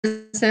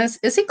business?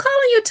 Is he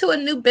calling you to a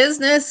new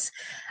business?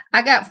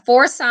 I got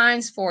 4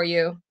 signs for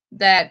you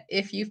that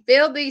if you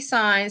feel these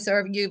signs or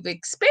if you've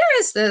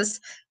experienced this,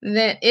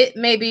 then it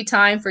may be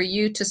time for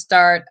you to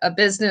start a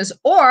business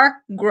or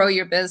grow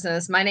your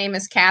business. My name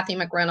is Kathy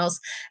McReynolds.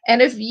 And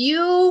if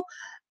you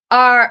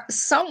are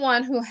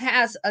someone who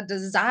has a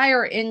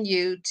desire in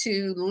you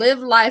to live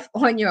life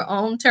on your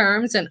own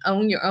terms and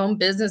own your own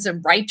business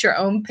and write your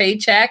own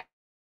paycheck,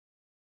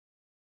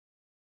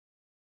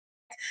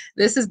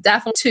 this is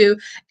definitely too.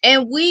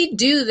 And we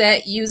do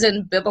that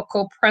using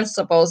biblical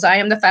principles. I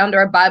am the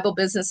founder of Bible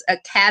Business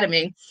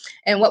Academy.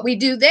 And what we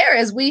do there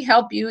is we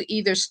help you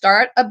either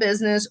start a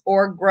business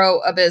or grow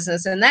a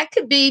business. And that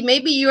could be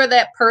maybe you're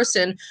that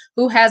person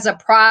who has a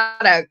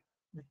product.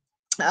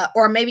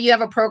 Or maybe you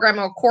have a program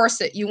or a course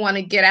that you want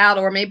to get out,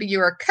 or maybe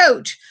you're a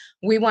coach.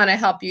 We want to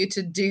help you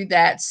to do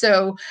that.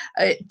 So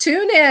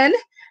tune in.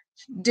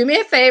 Do me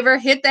a favor,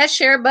 hit that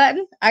share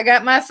button. I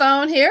got my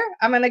phone here.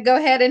 I'm going to go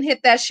ahead and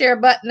hit that share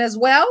button as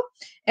well.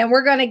 And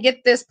we're going to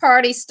get this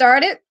party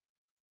started.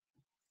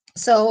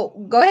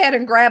 So go ahead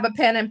and grab a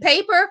pen and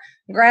paper.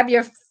 Grab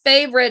your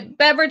favorite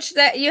beverage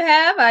that you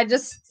have. I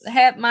just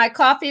had my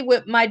coffee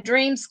with my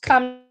dreams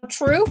come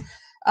true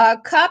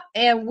cup.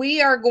 And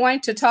we are going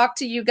to talk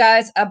to you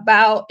guys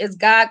about, is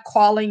God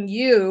calling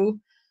you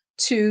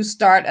to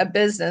start a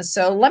business?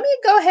 So let me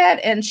go ahead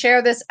and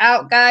share this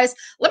out, guys.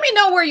 Let me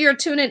know where you're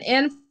tuning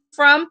in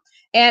from.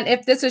 And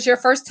if this is your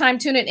first time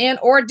tuning in,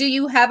 or do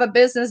you have a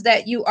business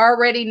that you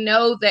already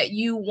know that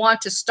you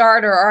want to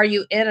start, or are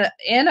you in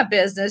a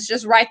business?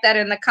 Just write that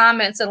in the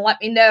comments and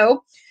let me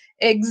know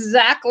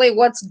exactly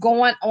what's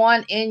going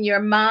on in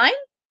your mind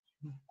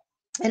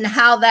and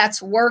how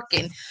that's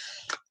working.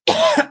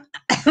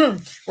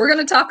 We're going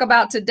to talk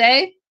about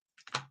today,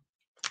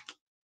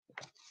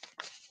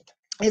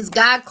 is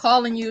God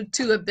calling you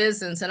to a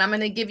business? And I'm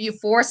going to give you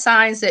 4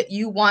 signs that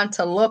you want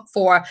to look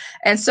for.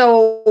 And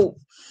so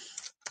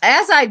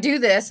as I do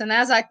this and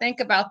as I think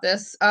about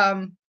this,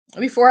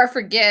 before I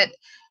forget,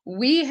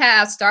 we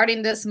have,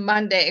 starting this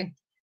Monday,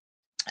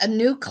 a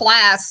new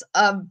class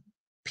of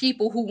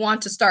people who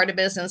want to start a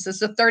business.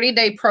 It's a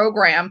 30-day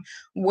program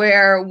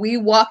where we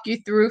walk you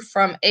through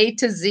from A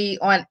to Z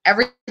on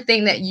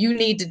everything that you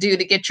need to do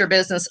to get your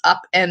business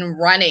up and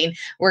running.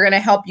 We're going to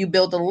help you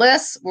build a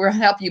list. We're going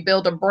to help you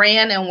build a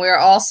brand. And we're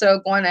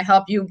also going to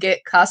help you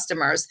get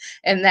customers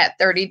in that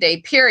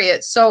 30-day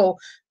period. So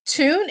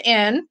tune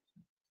in.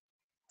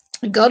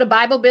 Go to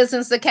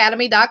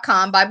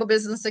BibleBusinessAcademy.com,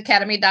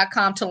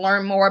 BibleBusinessAcademy.com to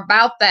learn more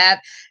about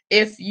that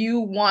if you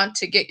want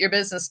to get your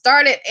business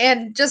started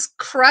and just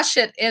crush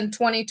it in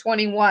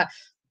 2021.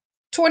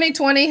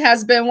 2020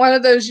 has been one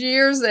of those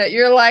years that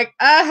you're like,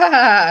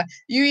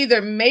 you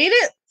either made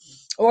it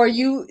or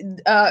you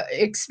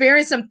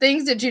experienced some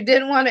things that you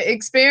didn't want to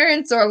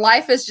experience, or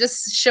life is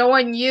just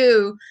showing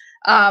you,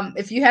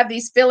 if you have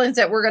these feelings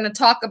that we're going to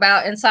talk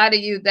about inside of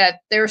you, that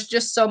there's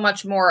just so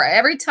much more.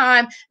 Every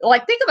time,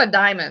 like, think of a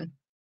diamond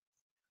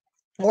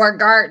or a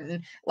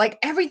garden. Like,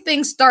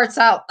 everything starts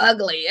out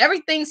ugly.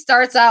 Everything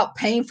starts out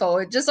painful.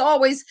 It just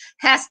always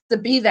has to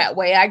be that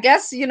way. I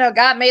guess,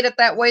 God made it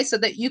that way so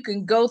that you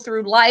can go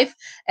through life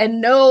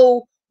and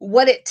know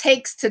what it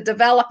takes to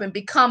develop and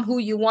become who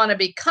you want to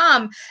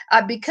become,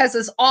 because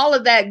it's all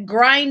of that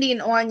grinding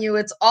on you.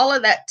 It's all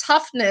of that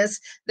toughness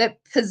that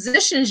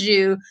positions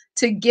you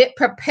to get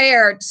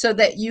prepared so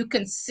that you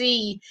can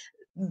see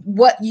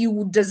what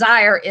you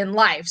desire in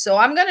life. So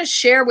I'm going to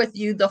share with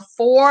you the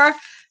 4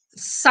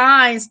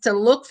 signs to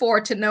look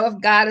for to know if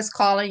God is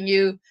calling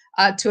you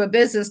to a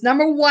business.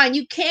 Number 1,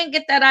 you can't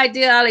get that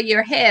idea out of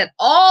your head.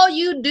 All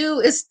you do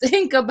is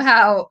think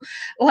about,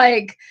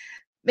 like,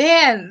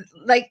 man,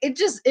 like, it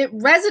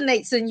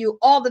resonates in you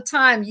all the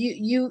time.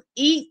 You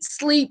eat,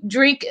 sleep,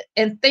 drink,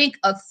 and think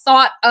a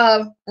thought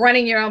of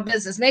running your own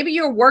business. Maybe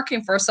you're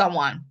working for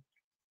someone,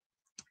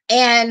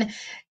 and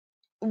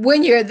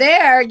when you're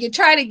there, you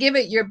try to give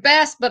it your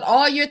best, but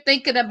all you're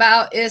thinking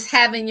about is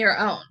having your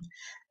own.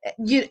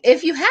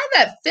 If you have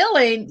that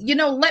feeling,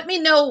 let me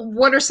know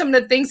what are some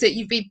of the things that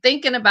you've been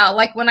thinking about.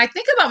 Like, when I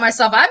think about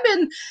myself, I've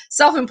been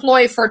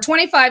self-employed for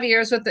 25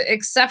 years with the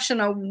exception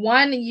of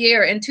 1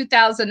 year in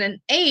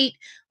 2008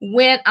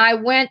 when I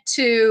went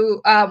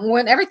to,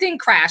 when everything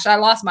crashed. I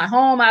lost my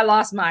home. I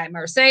lost my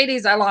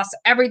Mercedes. I lost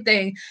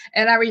everything.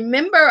 And I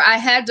remember I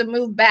had to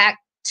move back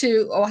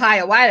to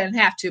Ohio. Well, I didn't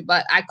have to,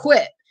 but I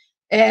quit.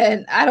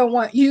 And I don't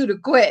want you to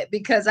quit,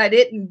 because I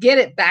didn't get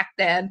it back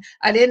then.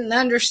 I didn't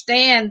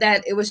understand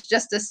that it was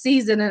just a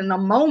season and a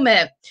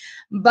moment.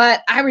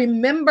 But I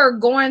remember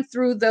going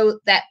through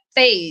that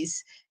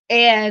phase.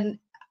 And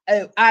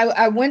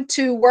I went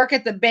to work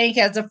at the bank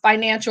as a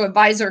financial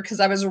advisor because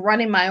I was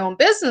running my own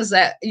business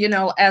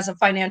as a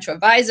financial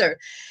advisor.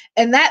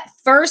 And that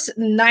first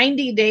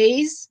 90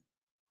 days,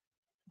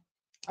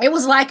 it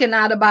was like an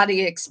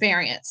out-of-body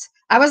experience.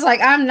 I was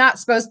like, I'm not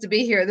supposed to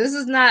be here. This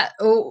is not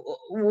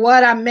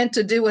what I'm meant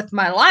to do with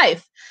my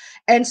life.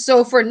 And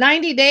so for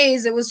 90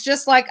 days, it was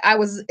just like I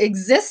was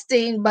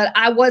existing, but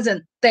I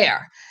wasn't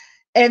there.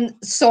 And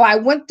so I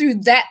went through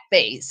that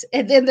phase.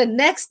 And then the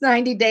next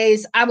 90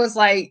 days, I was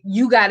like,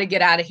 you got to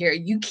get out of here.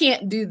 You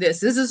can't do this.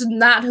 This is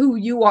not who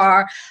you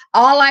are.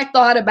 All I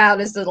thought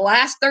about is the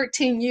last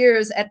 13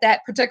 years at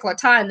that particular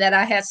time that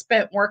I had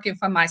spent working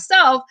for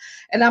myself.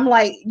 And I'm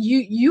like,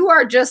 you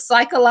are just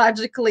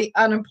psychologically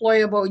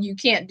unemployable. You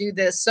can't do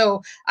this.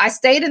 So I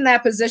stayed in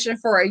that position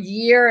for a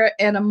year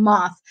and a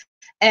month.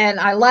 And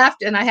I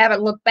left and I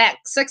haven't looked back.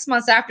 6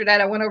 months after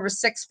that, I went over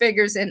 6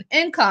 figures in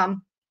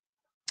income,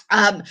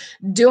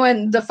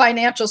 doing the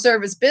financial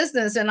service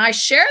business. And I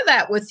share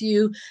that with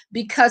you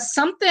because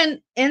something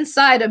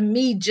inside of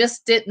me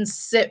just didn't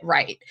sit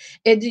right.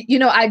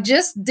 I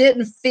just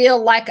didn't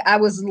feel like I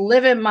was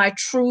living my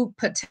true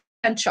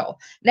potential.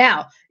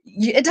 Now,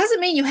 it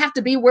doesn't mean you have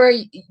to be where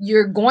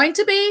you're going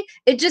to be.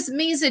 It just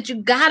means that you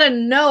got to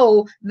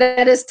know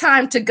that it's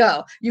time to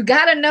go. You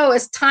got to know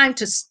it's time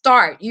to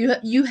start.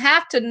 You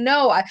have to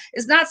know.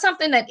 It's not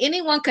something that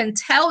anyone can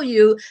tell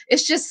you.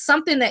 It's just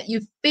something that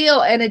you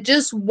feel, and it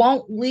just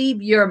won't leave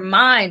your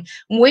mind.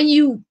 When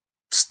you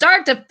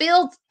start to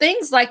feel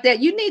things like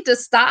that, you need to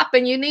stop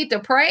and you need to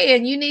pray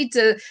and you need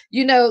to,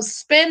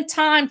 spend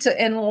time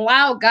and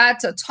allow God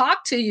to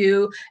talk to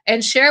you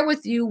and share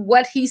with you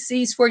what he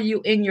sees for you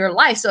in your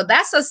life. So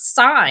that's a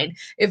sign.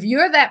 If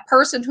you're that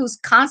person who's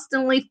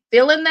constantly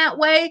feeling that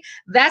way,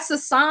 that's a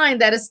sign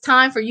that it's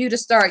time for you to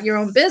start your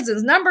own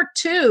business. Number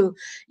 2,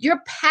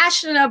 you're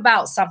passionate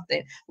about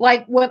something.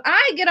 Like when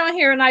I get on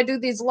here and I do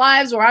these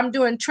lives, or I'm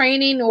doing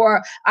training,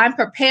 or I'm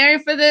preparing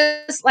for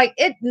this, like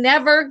it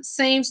never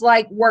seems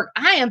like work.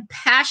 I am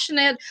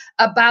passionate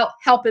about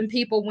helping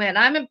people win.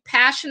 I'm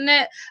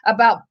passionate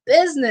about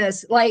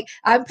business. Like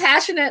I'm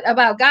passionate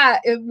about God.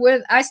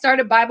 When I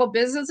started Bible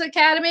Business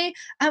Academy,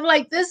 I'm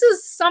like, this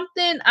is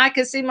something I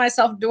could see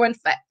myself doing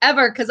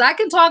forever, because I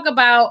can talk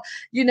about,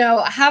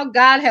 how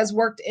God has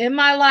worked in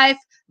my life,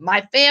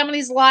 my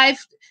family's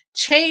life,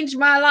 changed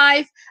my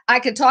life. I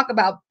could talk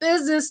about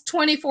business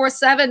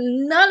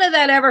 24/7. None of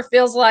that ever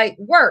feels like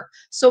work.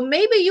 So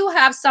maybe you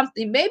have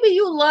something. Maybe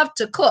you love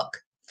to cook.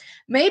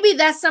 Maybe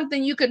that's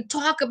something you can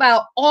talk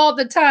about all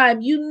the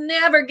time. You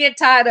never get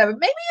tired of it.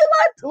 Maybe you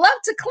love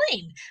to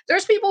clean.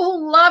 There's people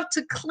who love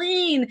to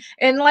clean.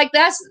 And like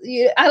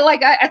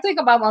I think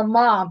about my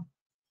mom.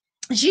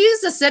 She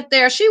used to sit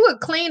there. She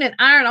would clean and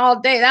iron all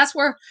day. That's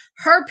where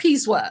her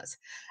peace was.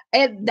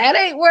 And that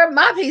ain't where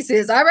my piece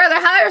is. I'd rather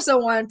hire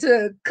someone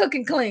to cook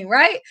and clean,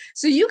 right?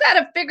 So you got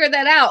to figure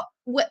that out.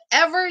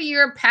 Whatever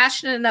you're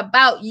passionate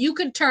about, you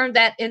can turn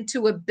that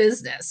into a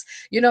business.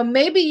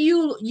 Maybe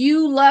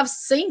you love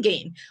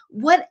singing.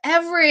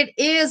 Whatever it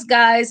is,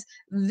 guys,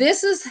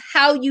 this is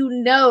how you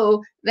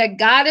know that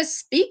God is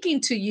speaking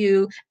to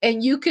you,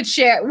 and you could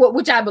share,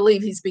 which I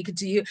believe he's speaking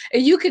to you,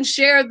 and you can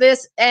share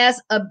this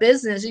as a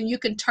business, and you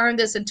can turn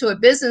this into a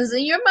business.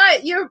 And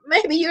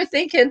maybe you're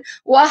thinking,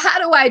 well, how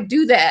do I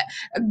do that?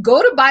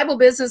 Go to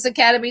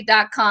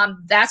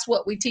BibleBusinessAcademy.com. That's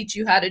what we teach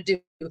you how to do.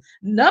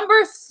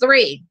 Number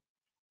 3,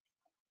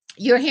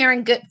 you're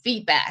hearing good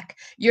feedback.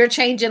 You're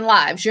changing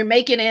lives. You're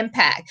making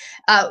impact.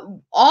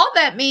 All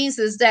that means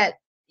is that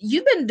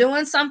you've been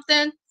doing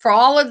something for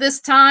all of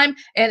this time,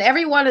 and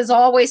everyone is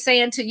always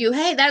saying to you,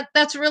 hey,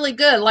 that's really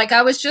good. Like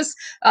I was just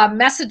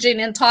messaging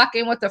and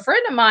talking with a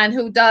friend of mine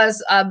who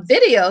does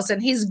videos,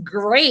 and he's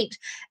great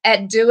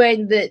at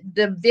doing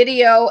the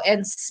video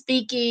and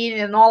speaking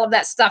and all of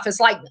that stuff.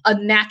 It's like a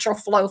natural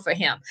flow for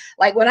him.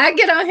 Like when I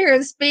get on here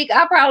and speak,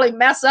 I probably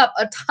mess up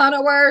a ton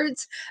of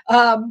words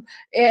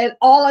and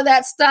all of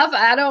that stuff.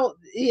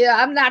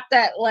 I'm not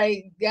that,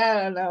 like,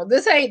 I don't know.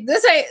 This ain't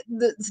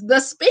the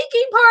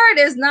speaking part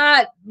is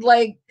not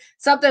like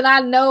something I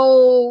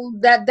know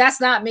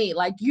that's not me.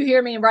 Like you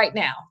hear me right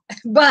now,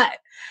 but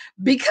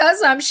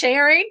because I'm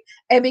sharing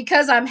and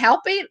because I'm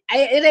helping,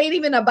 it ain't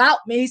even about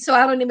me. So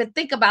I don't even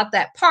think about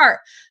that part.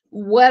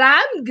 What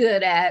I'm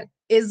good at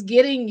is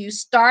getting you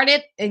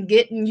started and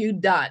getting you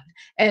done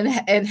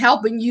and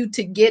helping you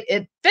to get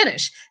it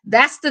finished.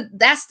 That's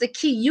the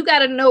key. You got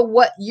to know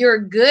what you're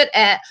good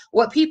at,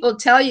 what people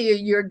tell you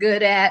you're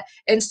good at.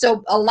 And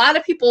so a lot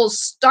of people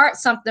start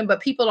something,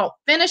 but people don't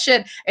finish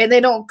it and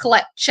they don't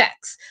collect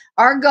checks.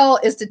 Our goal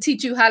is to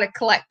teach you how to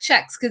collect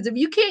checks, because if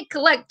you can't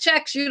collect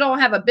checks, you don't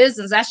have a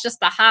business. That's just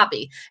a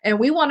hobby. And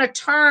we want to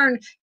turn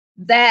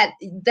that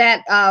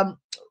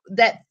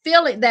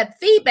feeling, that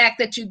feedback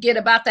that you get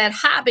about that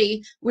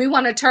hobby, we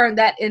want to turn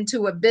that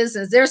into a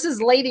business. There's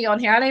this lady on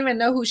here, I don't even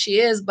know who she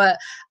is, but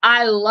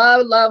I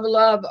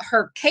love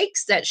her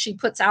cakes that she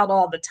puts out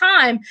all the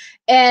time.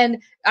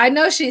 And I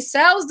know she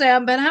sells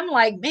them, but I'm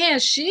like, man,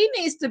 she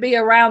needs to be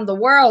around the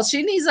world.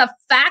 She needs a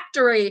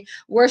factory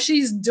where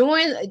she's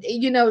doing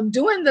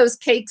those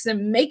cakes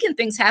and making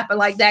things happen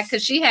like that,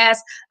 because she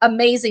has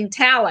amazing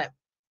talent.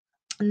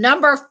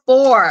 Number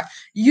 4,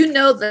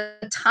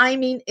 the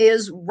timing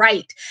is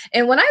right.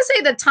 And when I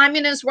say the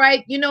timing is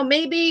right,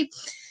 maybe,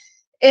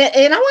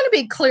 and I want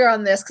to be clear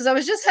on this, because I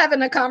was just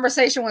having a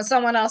conversation with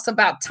someone else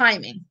about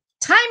timing.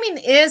 Timing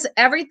is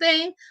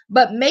everything,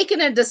 but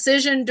making a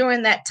decision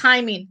during that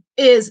timing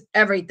is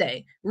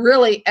everything,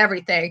 really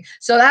everything.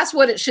 So that's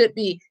what it should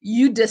be.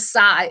 You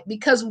decide,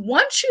 because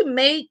once you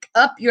make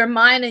up your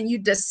mind and you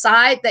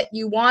decide that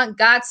you want,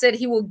 God said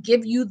he will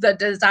give you the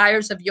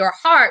desires of your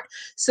heart.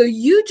 So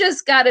you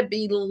just got to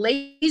be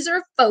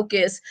laser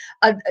focused,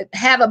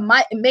 have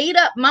a made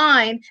up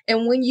mind.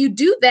 And when you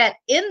do that,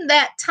 in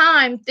that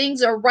time,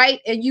 things are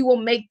right and you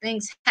will make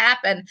things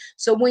happen.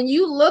 So when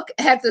you look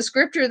at the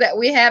scripture that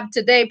we have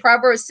today,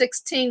 Proverbs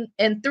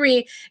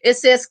 16:3, it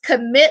says,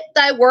 commit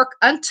thy work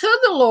unto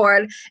the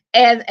Lord,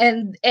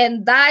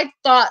 and thy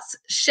thoughts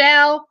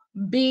shall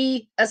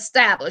be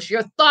established.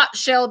 Your thought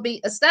shall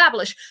be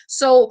established.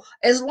 So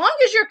as long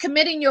as you're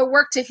committing your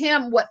work to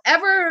him,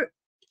 whatever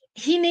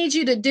he needs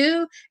you to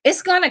do,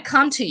 it's going to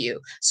come to you.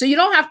 So you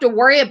don't have to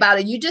worry about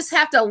it. You just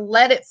have to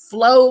let it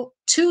flow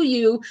to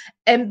you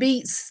and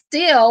be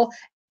still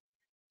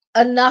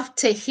enough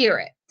to hear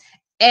it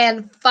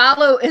and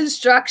follow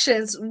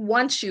instructions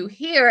once you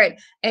hear it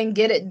and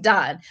get it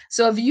done.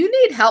 So if you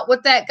need help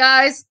with that,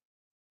 guys,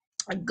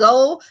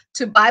 go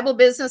to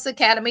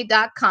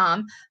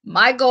BibleBusinessAcademy.com.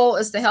 My goal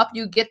is to help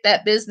you get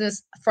that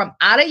business from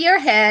out of your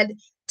head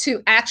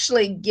to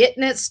actually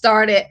getting it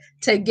started,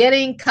 to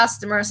getting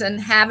customers and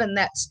having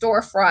that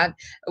storefront,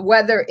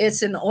 whether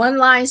it's an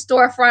online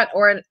storefront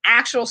or an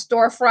actual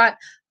storefront,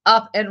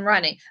 up and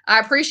running. I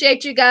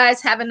appreciate you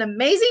guys. Have an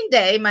amazing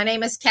day. My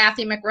name is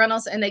Kathy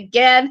McReynolds. And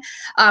again,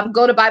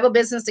 go to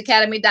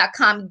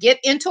BibleBusinessAcademy.com. Get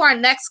into our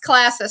next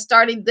class that's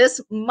starting this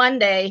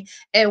Monday,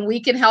 and we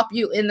can help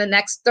you in the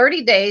next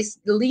 30 days,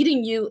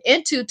 leading you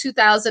into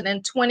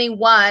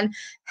 2021,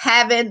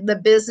 having the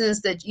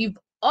business that you've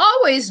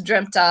always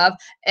dreamt of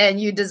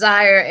and you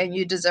desire and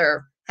you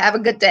deserve. Have a good day.